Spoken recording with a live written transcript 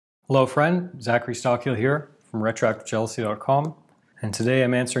Hello friend, Zachary Stockill here from retroactivejealousy.com, and today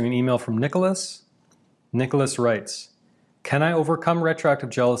I'm answering an email from Nicholas. Nicholas writes, can I overcome retroactive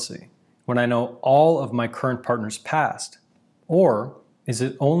jealousy when I know all of my current partner's past? Or is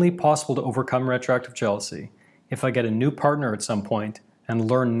it only possible to overcome retroactive jealousy if I get a new partner at some point and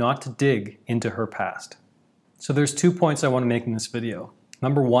learn not to dig into her past? So there's 2 points I want to make in this video.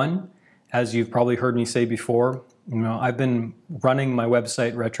 Number one, as you've probably heard me say before, I've been running my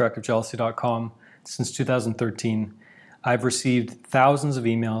website, retroactivejealousy.com, since 2013. I've received thousands of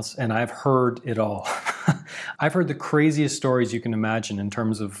emails and I've heard it all. I've heard the craziest stories you can imagine in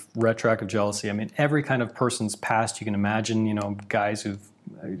terms of retroactive jealousy. I mean, every kind of person's past you can imagine, guys who've...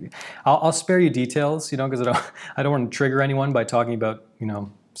 I'll spare you details, because I don't want to trigger anyone by talking about,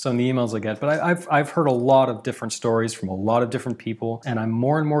 some of the emails I get, but I've heard a lot of different stories from a lot of different people, and I'm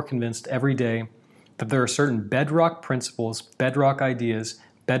more and more convinced every day that there are certain bedrock principles, bedrock ideas,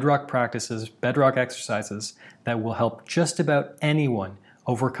 bedrock practices, bedrock exercises that will help just about anyone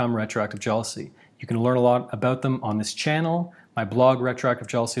overcome retroactive jealousy. You can learn a lot about them on this channel, my blog,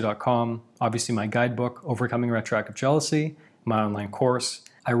 retroactivejealousy.com, obviously my guidebook, Overcoming Retroactive Jealousy, my online course.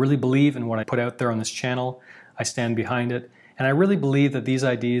 I really believe in what I put out there on this channel. I stand behind it. And I really believe that these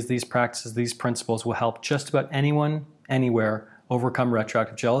ideas, these practices, these principles will help just about anyone, anywhere, overcome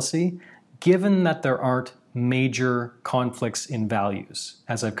retroactive jealousy, given that there aren't major conflicts in values.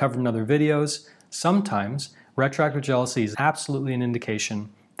 As I've covered in other videos, sometimes retroactive jealousy is absolutely an indication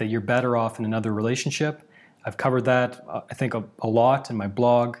that you're better off in another relationship. I've covered that, I think, a lot in my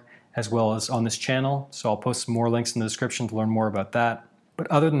blog as well as on this channel, so I'll post some more links in the description to learn more about that. But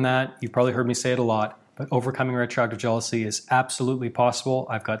other than that, you've probably heard me say it a lot, but overcoming retroactive jealousy is absolutely possible.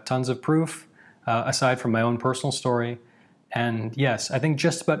 I've got tons of proof, aside from my own personal story. And yes, I think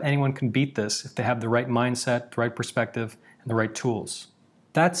just about anyone can beat this if they have the right mindset, the right perspective, and the right tools.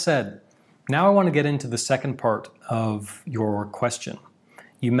 That said, now I want to get into the second part of your question.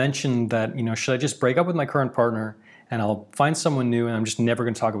 You mentioned that, should I just break up with my current partner and I'll find someone new and I'm just never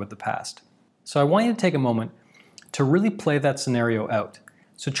going to talk about the past? So I want you to take a moment to really play that scenario out.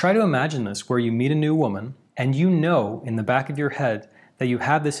 So try to imagine this, where you meet a new woman and you know in the back of your head that you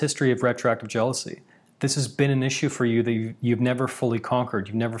have this history of retroactive jealousy. This has been an issue for you that you've never fully conquered.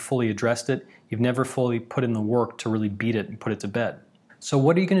 You've never fully addressed it. You've never fully put in the work to really beat it and put it to bed. So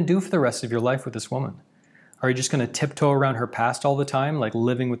what are you going to do for the rest of your life with this woman? Are you just going to tiptoe around her past all the time, like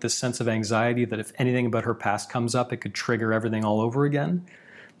living with this sense of anxiety that if anything about her past comes up, it could trigger everything all over again?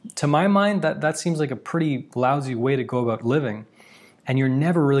 To my mind, that seems like a pretty lousy way to go about living. And you're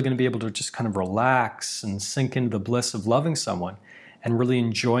never really going to be able to just kind of relax and sink into the bliss of loving someone and really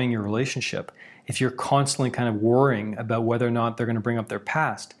enjoying your relationship if you're constantly kind of worrying about whether or not they're going to bring up their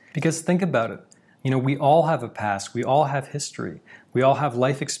past. Because think about it. We all have a past. We all have history. We all have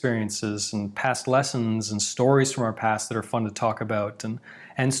life experiences and past lessons and stories from our past that are fun to talk about, and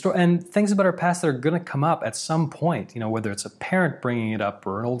things about our past that are going to come up at some point. Whether it's a parent bringing it up,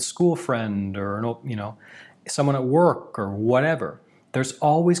 or an old school friend, or an old, someone at work, or whatever. There's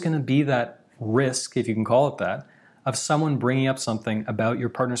always going to be that risk, if you can call it that, of someone bringing up something about your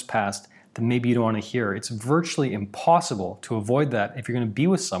partner's past that maybe you don't want to hear. It's virtually impossible to avoid that if you're going to be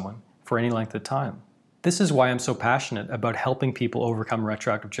with someone for any length of time. This is why I'm so passionate about helping people overcome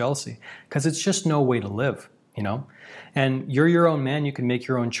retroactive jealousy, because it's just no way to live, And you're your own man. You can make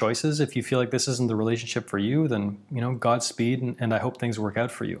your own choices. If you feel like this isn't the relationship for you, then, Godspeed, and I hope things work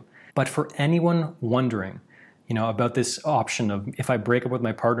out for you. But for anyone wondering, about this option of if I break up with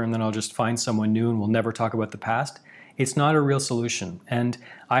my partner and then I'll just find someone new and we'll never talk about the past, it's not a real solution. And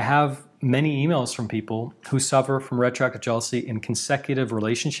I have many emails from people who suffer from retroactive jealousy in consecutive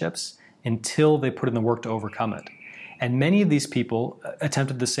relationships until they put in the work to overcome it. And many of these people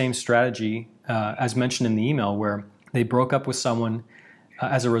attempted the same strategy as mentioned in the email, where they broke up with someone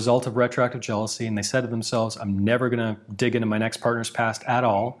as a result of retroactive jealousy, and they said to themselves, I'm never going to dig into my next partner's past at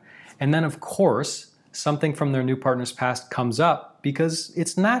all. And then, of course, something from their new partner's past comes up because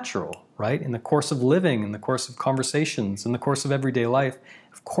it's natural, right? In the course of living, in the course of conversations, in the course of everyday life,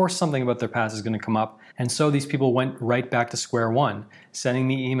 of course something about their past is going to come up. And so these people went right back to square one, sending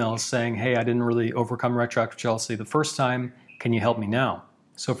me emails saying, hey, I didn't really overcome retroactive jealousy the first time. Can you help me now?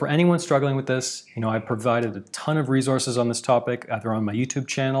 So for anyone struggling with this, I've provided a ton of resources on this topic, either on my YouTube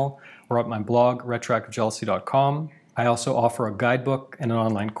channel or at my blog, retroactivejealousy.com. I also offer a guidebook and an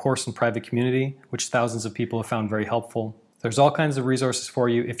online course and private community, which thousands of people have found very helpful. There's all kinds of resources for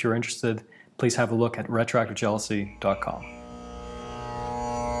you. If you're interested, please have a look at retroactivejealousy.com.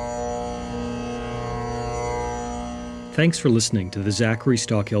 Thanks for listening to the Zachary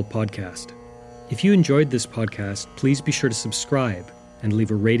Stockill podcast. If you enjoyed this podcast, please be sure to subscribe and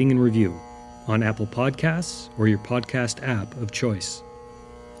leave a rating and review on Apple Podcasts or your podcast app of choice.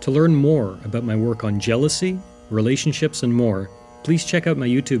 To learn more about my work on jealousy, relationships, and more, please check out my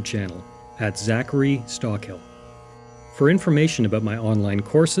YouTube channel at Zachary Stockhill. For information about my online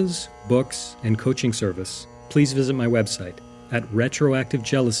courses, books, and coaching service, please visit my website at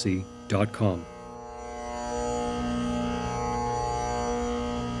retroactivejealousy.com.